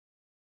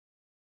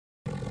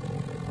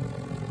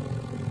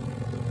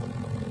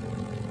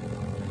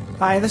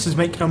Hi, this is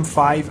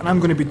Mike5 and I'm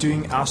going to be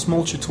doing a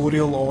small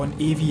tutorial on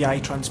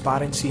AVI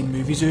transparency in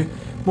Muvizu,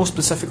 more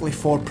specifically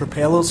for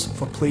propellers,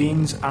 for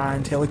planes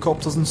and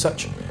helicopters and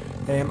such.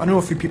 I know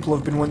a few people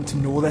have been wanting to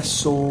know this,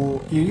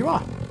 so here you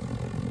are.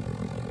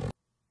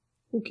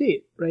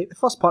 Okay, right, the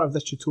first part of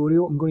this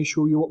tutorial I'm going to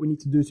show you what we need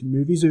to do to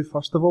Muvizu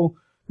first of all.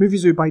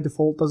 Muvizu by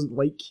default doesn't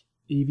like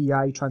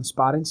AVI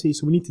transparency,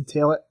 so we need to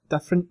tell it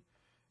different.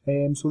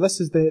 So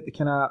this is the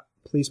kind of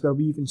place where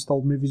we've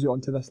installed Muvizu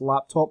onto this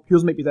laptop.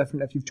 Yours might be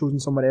different if you've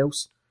chosen somewhere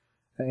else.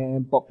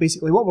 But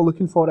basically what we're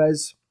looking for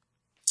is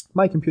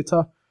my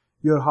computer,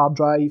 your hard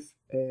drive,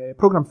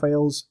 program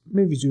files,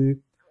 Muvizu,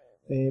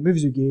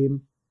 Muvizu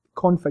game,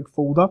 config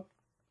folder.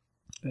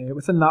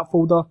 Within that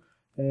folder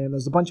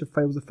there's a bunch of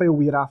files. The file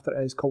we're after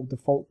is called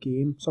default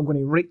game. So I'm going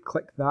to right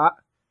click that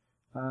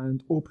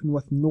and open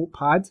with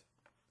Notepad.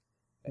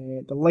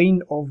 The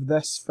line of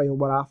this file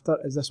we're after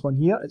is this one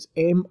here. It's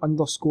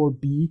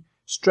m_b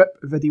strip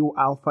video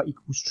alpha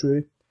equals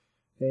true.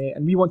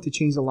 And we want to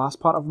change the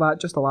last part of that,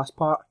 just the last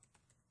part,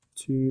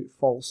 to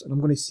false. And I'm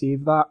going to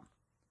save that.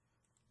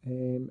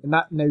 And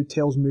that now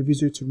tells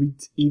Muvizu to read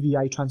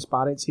AVI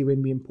transparency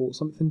when we import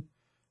something.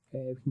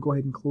 We can go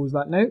ahead and close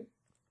that now.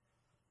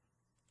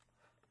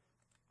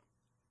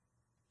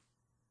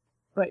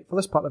 Right, for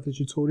this part of the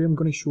tutorial I'm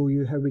going to show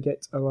you how we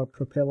get our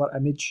propeller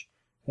image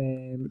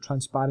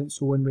transparent,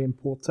 so when we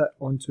import it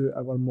onto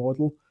our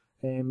model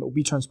it will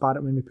be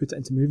transparent when we put it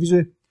into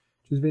Muvizu,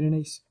 which is very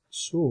nice.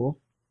 So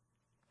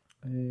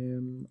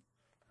I'm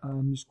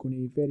just going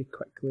to very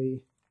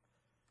quickly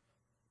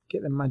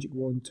get the magic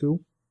wand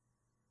tool,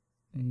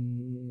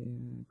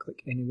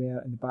 click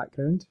anywhere in the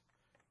background,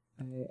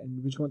 and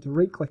we just want to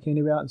right click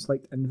anywhere and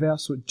select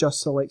inverse, so it just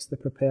selects the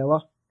propeller.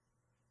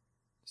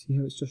 See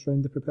how it's just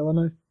round the propeller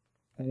now?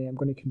 And I'm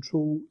going to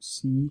Control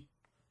C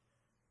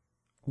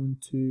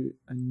onto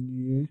a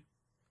new,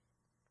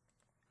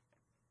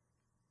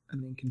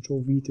 and then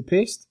Control V to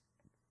paste.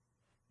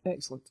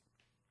 Excellent.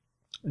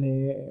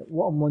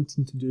 What I'm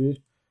wanting to do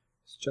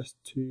is just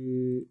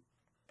to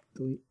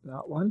delete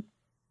that one.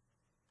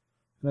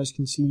 And as you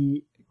can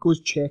see, it goes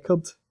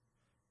checkered,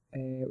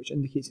 which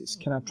indicates it's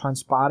kind of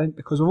transparent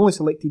because we've only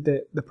selected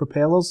the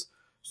propellers,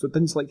 so it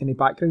didn't select any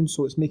background,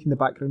 so it's making the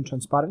background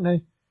transparent now,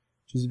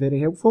 which is very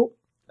helpful.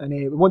 And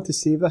we want to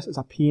save this as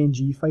a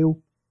PNG file.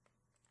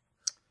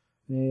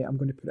 I'm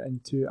going to put it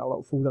into a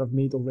little folder I've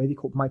made already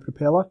called My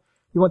Propeller.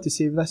 You want to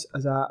save this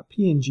as a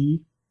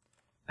PNG,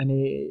 and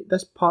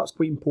this part's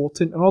quite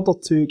important. In order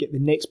to get the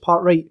next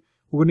part right,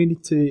 we're going to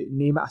need to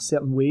name it a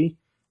certain way.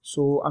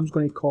 So I'm just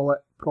going to call it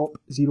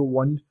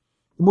prop01.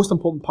 The most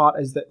important part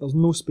is that there's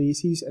no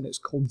spaces and it's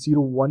called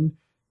 01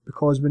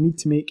 because we need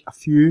to make a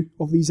few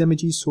of these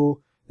images.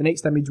 So the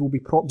next image will be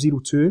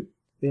prop02,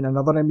 then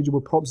another image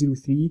will be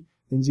prop03,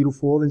 then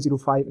 04, then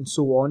 05, and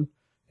so on.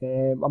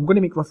 I'm going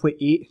to make roughly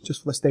 8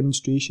 just for this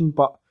demonstration,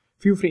 but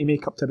feel free to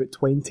make up to about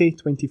 20,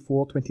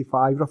 24,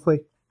 25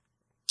 roughly.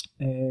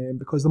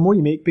 Because the more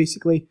you make,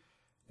 basically,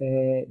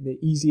 the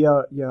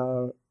easier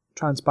your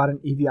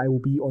transparent AVI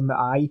will be on the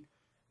eye.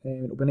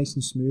 It'll be nice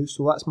and smooth.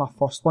 So that's my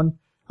first one.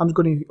 I'm just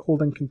going to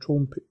hold in Control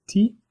and put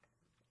T.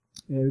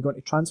 We're going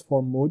to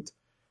transform mode.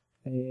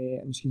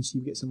 And as you can see,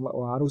 we get some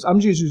little arrows. I'm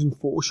just using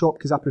Photoshop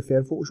because I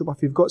prefer Photoshop.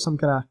 If you've got some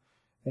kind of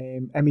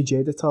image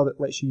editor that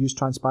lets you use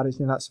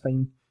transparency, that's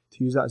fine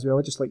to use that as well.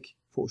 I just like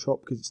Photoshop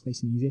because it's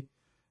nice and easy.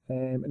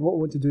 And what we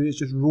want to do is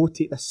just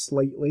rotate this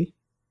slightly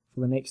for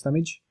the next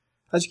image.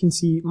 As you can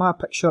see, my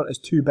picture is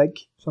too big,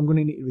 so I'm going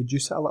to need to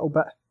reduce it a little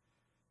bit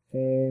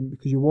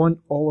because you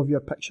want all of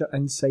your picture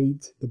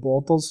inside the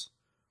borders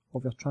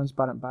of your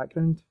transparent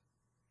background.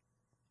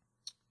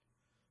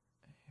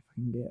 If I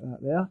can get that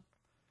there,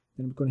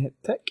 then I'm going to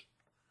hit tick,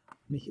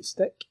 make it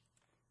stick,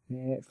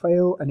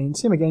 file, and then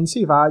same again,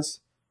 save as.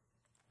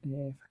 If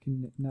I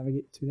can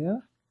navigate to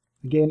there.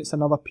 Again, it's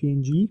another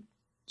PNG.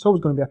 It's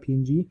always going to be a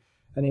PNG.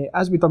 And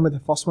as we've done with the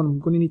first one, I'm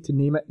going to need to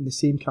name it in the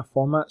same kind of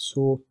format.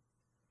 So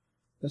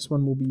this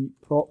one will be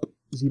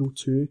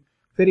prop02.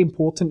 Very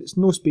important, it's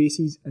no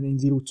spaces and then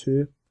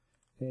 02.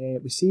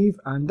 We save,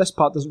 and this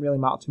part doesn't really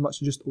matter too much,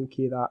 so just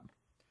OK that.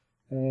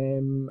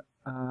 And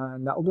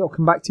that'll do. I'll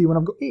come back to you when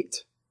I've got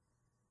 8.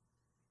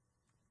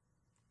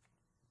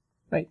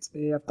 Right,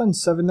 I've done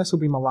 7. This will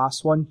be my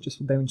last one, just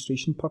for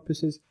demonstration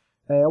purposes.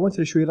 I wanted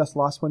to show you this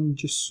last one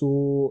just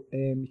so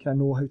you kind of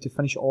know how to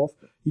finish it off.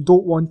 You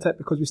don't want it,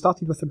 because we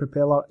started with the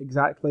propeller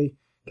exactly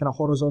kind of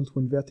horizontal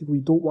and vertical.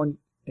 You don't want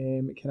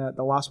kind of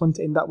the last one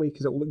to end that way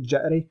because it will look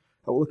jittery.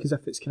 It will look as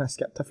if it's kind of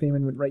skipped a frame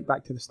and went right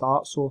back to the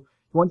start. So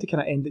you want to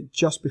kind of end it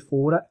just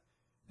before it,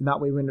 and that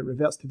way when it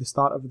reverts to the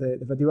start of the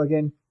video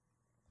again,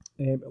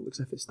 it looks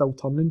as if it's still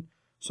turning.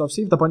 So I've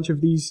saved a bunch of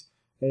these.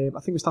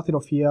 I think we started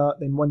off here,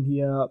 then one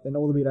here, then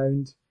all the way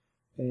around.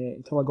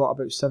 Until I got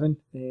about 7.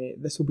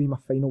 This will be my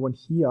final one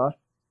here.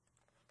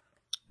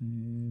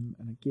 And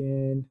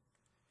again,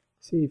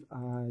 save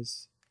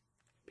as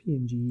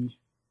PNG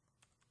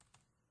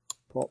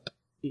prop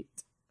 8.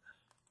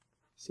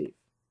 Save.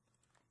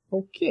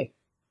 Okay.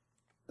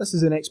 This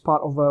is the next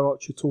part of our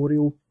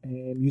tutorial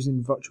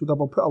using VirtualDub.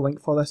 I'll put a link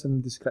for this in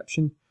the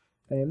description.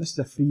 This is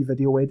a free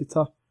video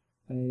editor.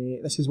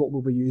 This is what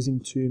we'll be using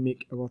to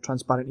make our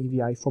transparent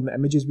AVI from the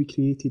images we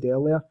created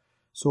earlier.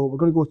 So we're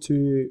going to go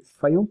to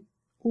File,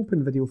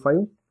 Open Video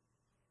File,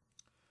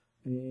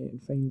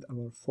 and find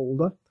our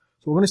folder.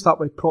 So we're going to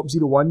start with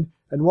prop01,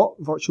 and what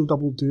Virtual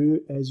Dub will do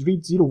is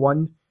read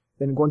 01,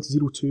 then go on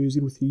to 02,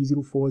 03,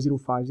 04,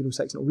 05, 06,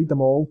 and it'll read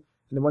them all,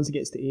 and then once it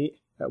gets to 8,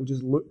 it will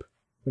just loop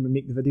when we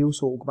make the video,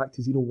 so it'll go back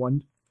to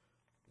 01.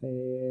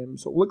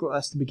 So it'll look like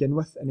this to begin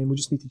with, and then we'll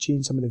just need to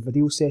change some of the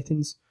video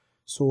settings.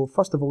 So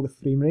first of all, the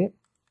frame rate.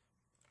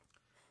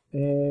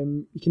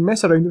 You can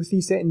mess around with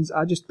these settings.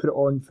 I just put it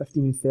on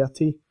 15 and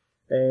 30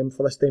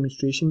 for this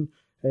demonstration.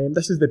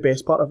 This is the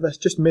best part of this.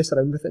 Just mess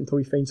around with it until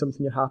you find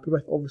something you're happy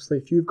with. Obviously,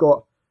 if you've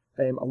got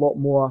a lot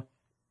more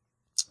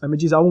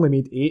images, I only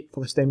made 8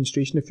 for this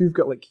demonstration. If you've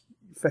got like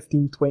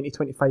 15, 20,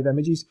 25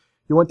 images,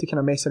 you want to kind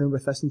of mess around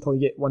with this until you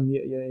get one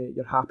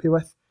you're happy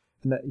with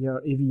and that your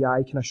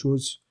AVI kind of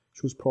shows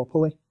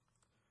properly.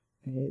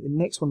 The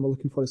next one we're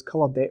looking for is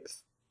color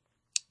depth.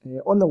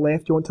 On the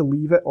left, you want to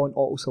leave it on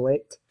auto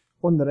select.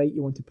 On the right,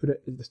 you want to put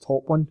it as the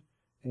top one.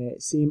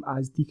 Same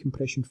as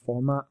decompression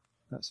format.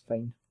 That's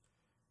fine.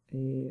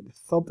 The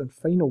third and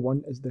final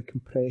one is the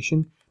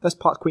compression. This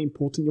part's quite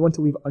important. You want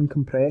to leave it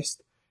uncompressed.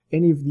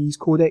 Any of these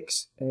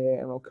codecs and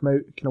it'll come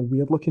out kind of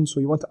weird looking,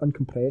 so you want it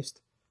uncompressed,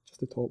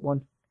 just the top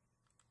one.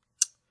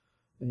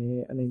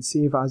 And then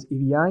save as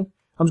AVI.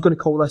 I'm just going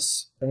to call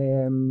this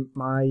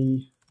my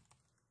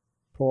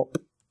prop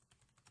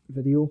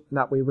video, and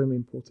that way when we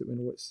import it we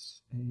know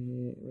it's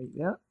right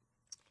there.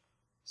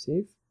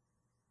 Save,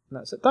 and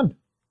that's it done.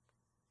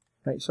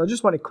 Right, so I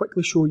just want to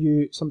quickly show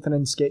you something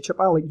in SketchUp.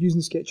 I like using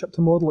SketchUp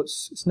to model.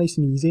 It's nice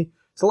and easy.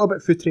 It's a little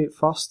bit footery at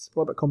first, a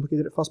little bit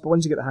complicated at first, but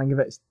once you get the hang of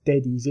it, it's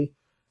dead easy.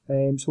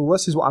 So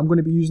this is what I'm going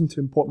to be using to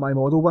import my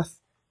model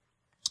with.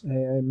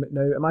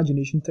 Now,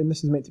 imagination time.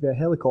 This is meant to be a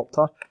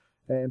helicopter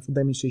for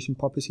demonstration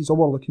purposes. All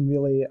we're looking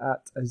really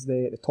at is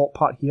the top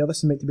part here. This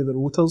is meant to be the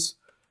rotors,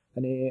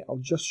 and I'll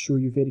just show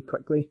you very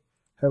quickly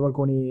how we're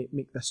going to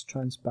make this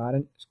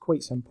transparent. It's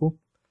quite simple.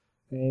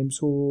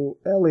 So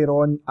earlier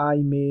on, I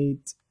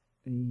made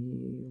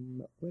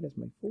where is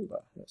my folder?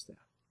 That's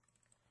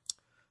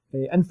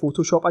there. In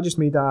Photoshop, I just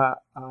made a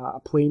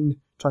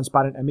plain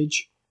transparent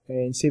image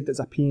and saved it as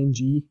a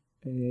PNG,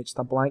 just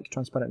a blank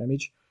transparent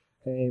image.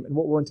 And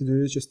what we want to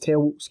do is just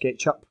tell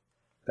SketchUp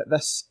that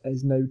this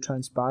is now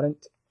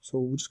transparent. So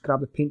we'll just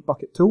grab the paint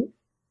bucket tool.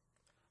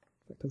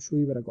 In fact, I'll show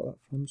you where I got that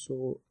from.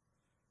 So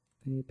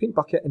paint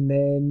bucket, and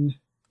then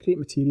create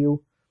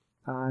material.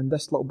 And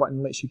this little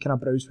button lets you kind of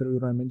browse for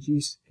your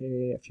images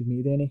if you've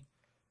made any,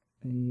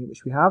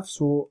 which we have.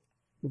 So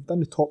we've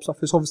done the top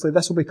surface. Obviously,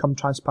 this will become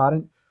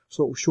transparent,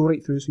 so it will show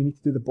right through. So you need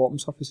to do the bottom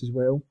surface as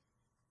well.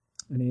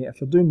 And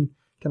if you're doing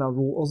kind of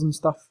rotors and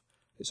stuff,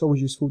 it's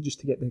always useful just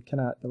to get the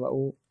kind of the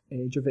little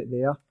edge of it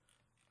there,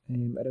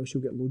 or else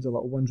you'll get loads of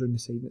little ones around the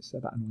side. It's a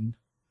bit annoying.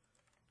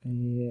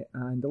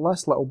 And the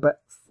last little bit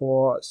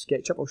for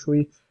SketchUp, I'll show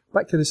you.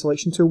 Back to the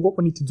selection tool. What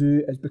we need to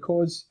do is,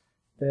 because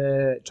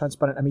the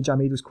transparent image I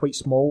made was quite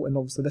small, and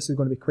obviously this is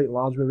going to be quite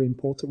large where we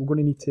import it, we're going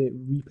to need to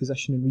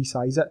reposition and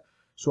resize it.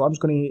 So I'm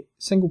just going to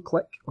single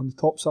click on the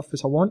top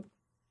surface I want,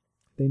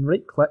 then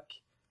right click,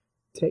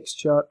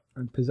 texture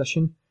and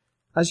position.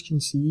 As you can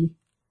see,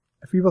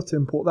 if we were to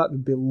import that,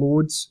 there'd be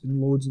loads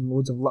and loads and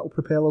loads of little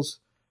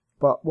propellers,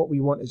 but what we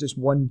want is just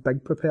one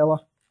big propeller.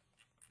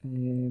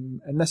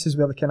 And this is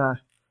where the kind of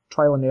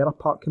trial and error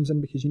part comes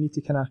in, because you need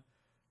to kind of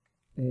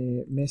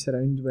mess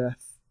around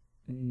with,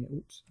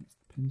 oops, that's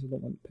the pins, I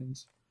don't want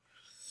pins.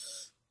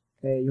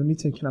 You'll need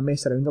to kind of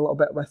mess around a little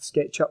bit with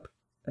SketchUp,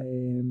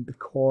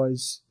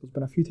 because there's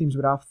been a few times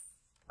where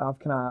I've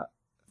kind of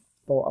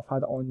thought I've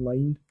had it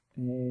online,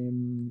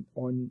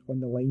 on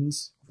the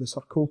lines of the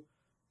circle,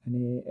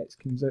 and it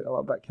comes out a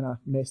little bit kind of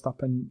messed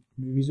up in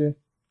Muvizu.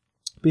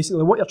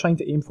 Basically, what you're trying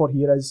to aim for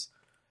here is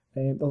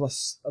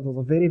there's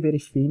a very, very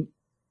faint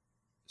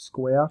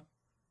square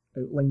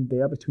outlined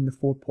there between the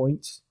 4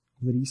 points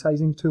of the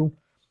resizing tool.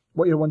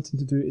 What you're wanting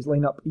to do is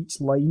line up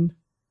each line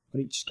or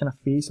each kind of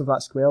face of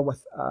that square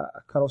with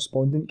a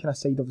corresponding kind of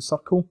side of the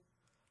circle,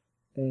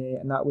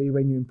 and that way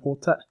when you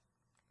import it,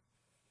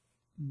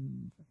 I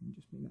can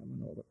just make that one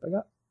a little bit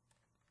bigger.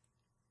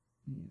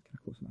 Yeah, kind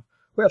of close enough.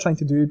 What you're trying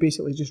to do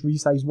basically is just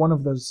resize one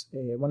of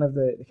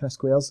the kind of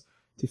squares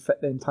to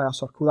fit the entire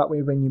circle. That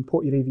way when you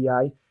import your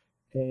AVI,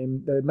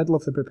 the middle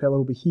of the propeller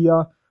will be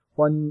here,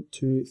 1,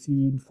 2, 3,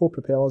 and 4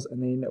 propellers,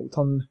 and then it will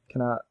turn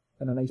kind of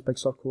in a nice big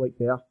circle like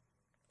there.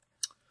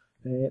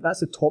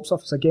 That's the top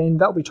surface. Again,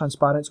 that'll be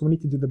transparent, so we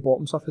need to do the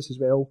bottom surface as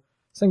well.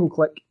 Single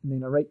click and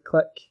then a right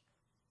click,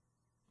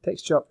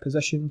 texture,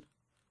 position.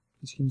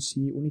 As you can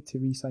see, we'll need to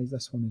resize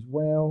this one as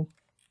well.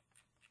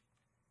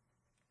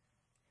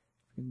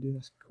 We can do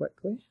this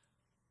quickly.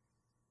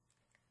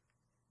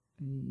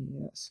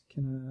 That's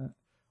kind of,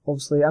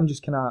 obviously I'm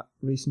just kind of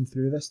racing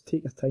through this.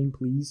 Take your time,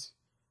 please,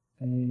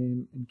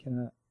 and kind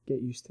of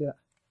get used to it.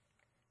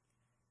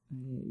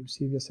 You'll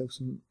save yourself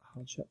some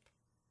hardship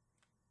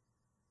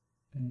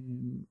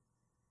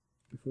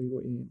before you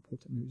go to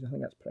import it moves. I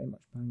think that's pretty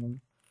much bang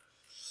on.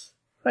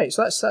 Right,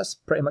 so that's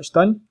pretty much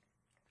done.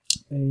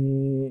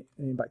 And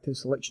back to the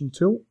selection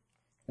tool.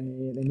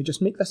 Then we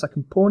just make this a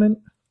component.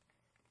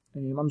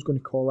 I'm just going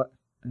to call it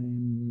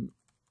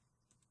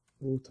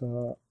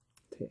rotor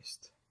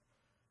test.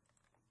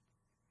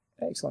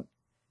 Excellent.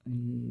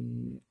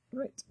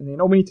 Right, and then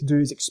all we need to do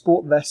is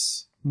export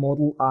this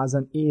model as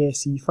an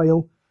ASE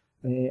file,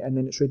 and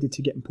then it's ready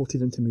to get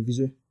imported into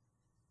Muvizu.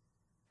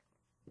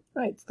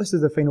 Right, this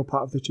is the final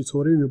part of the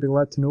tutorial, you'll be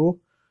glad to know.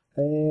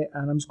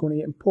 And I'm just going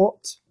to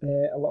import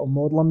a little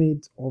model I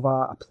made of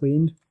a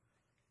plane,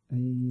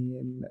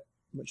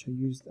 which I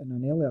used in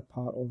an earlier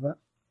part of it,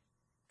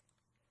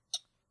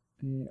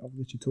 of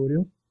the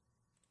tutorial.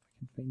 I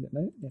can find it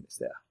now, yeah, it's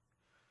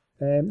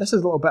there. This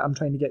is a little bit I'm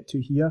trying to get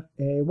to here.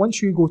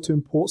 Once you go to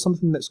import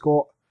something that's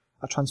got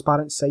a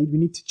transparent side, we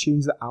need to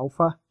change the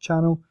alpha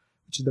channel,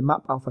 which is the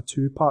map alpha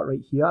 2 part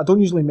right here. I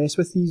don't usually mess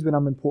with these when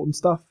I'm importing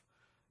stuff,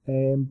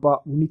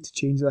 but we'll need to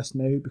change this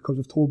now because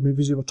we've told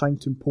Muvizu we're trying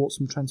to import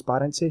some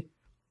transparency.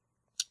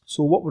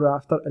 So what we're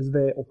after is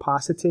the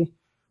opacity,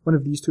 one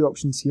of these two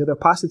options here. The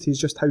opacity is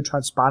just how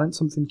transparent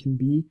something can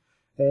be.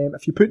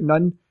 If you put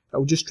none,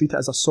 it'll just treat it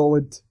as a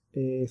solid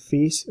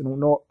face and it'll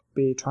not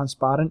be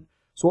transparent.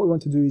 So what we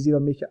want to do is either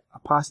make it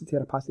opacity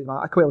or opacity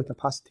mask. I quite like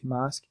opacity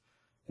mask.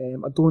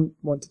 I don't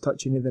want to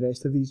touch any of the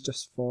rest of these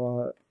just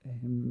for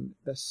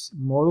this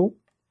model.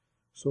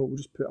 So we'll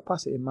just put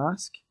opacity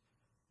mask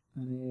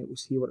and we'll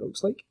see what it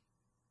looks like.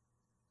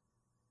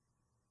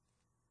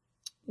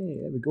 Yeah,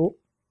 there we go.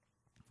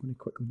 I'm going to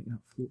quickly make that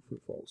float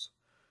footfalls.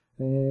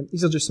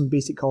 These are just some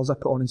basic colours I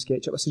put on in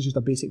SketchUp. This is just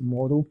a basic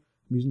model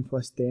I'm using for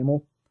this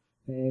demo.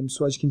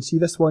 So as you can see,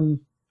 this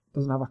one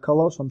doesn't have a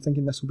colour, so I'm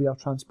thinking this will be our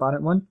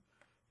transparent one.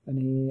 And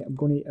I'm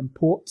going to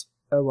import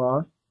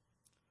our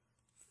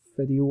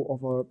video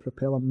of our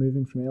propeller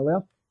moving from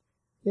earlier.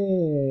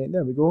 Yeah,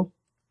 there we go.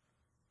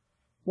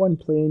 One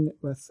plane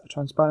with a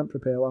transparent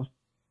propeller.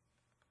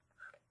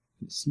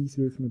 It's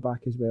see-through from the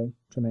back as well.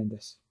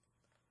 Tremendous.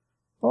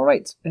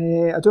 Alright,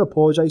 I do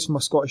apologise for my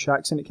Scottish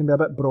accent. It can be a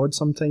bit broad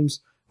sometimes.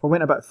 If I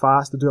went a bit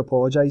fast, I do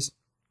apologise.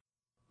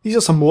 These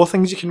are some more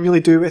things you can really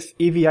do with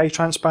AVI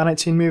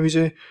transparency in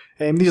Muvizu.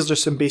 These are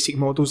just some basic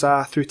models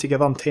I threw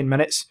together in 10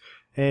 minutes.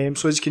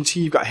 So as you can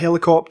see, you've got a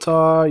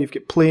helicopter, you've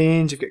got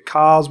planes, you've got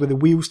cars with the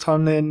wheels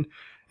turning.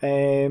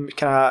 It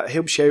kind of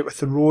helps you out with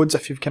the roads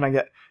if you've kind of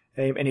got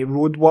any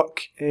road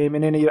work in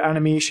any of your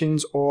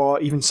animations, or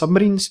even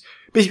submarines.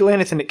 Basically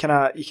anything that kind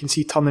of you can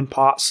see turning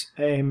parts.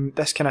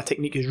 This kind of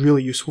technique is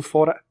really useful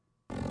for it.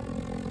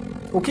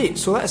 Okay,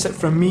 so that's it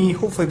from me.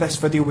 Hopefully this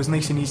video was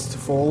nice and easy to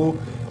follow.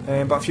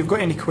 But if you've got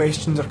any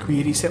questions or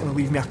queries, certainly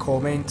leave me a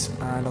comment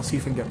and I'll see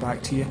if I can get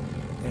back to you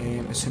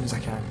as soon as I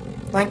can.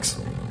 Thanks.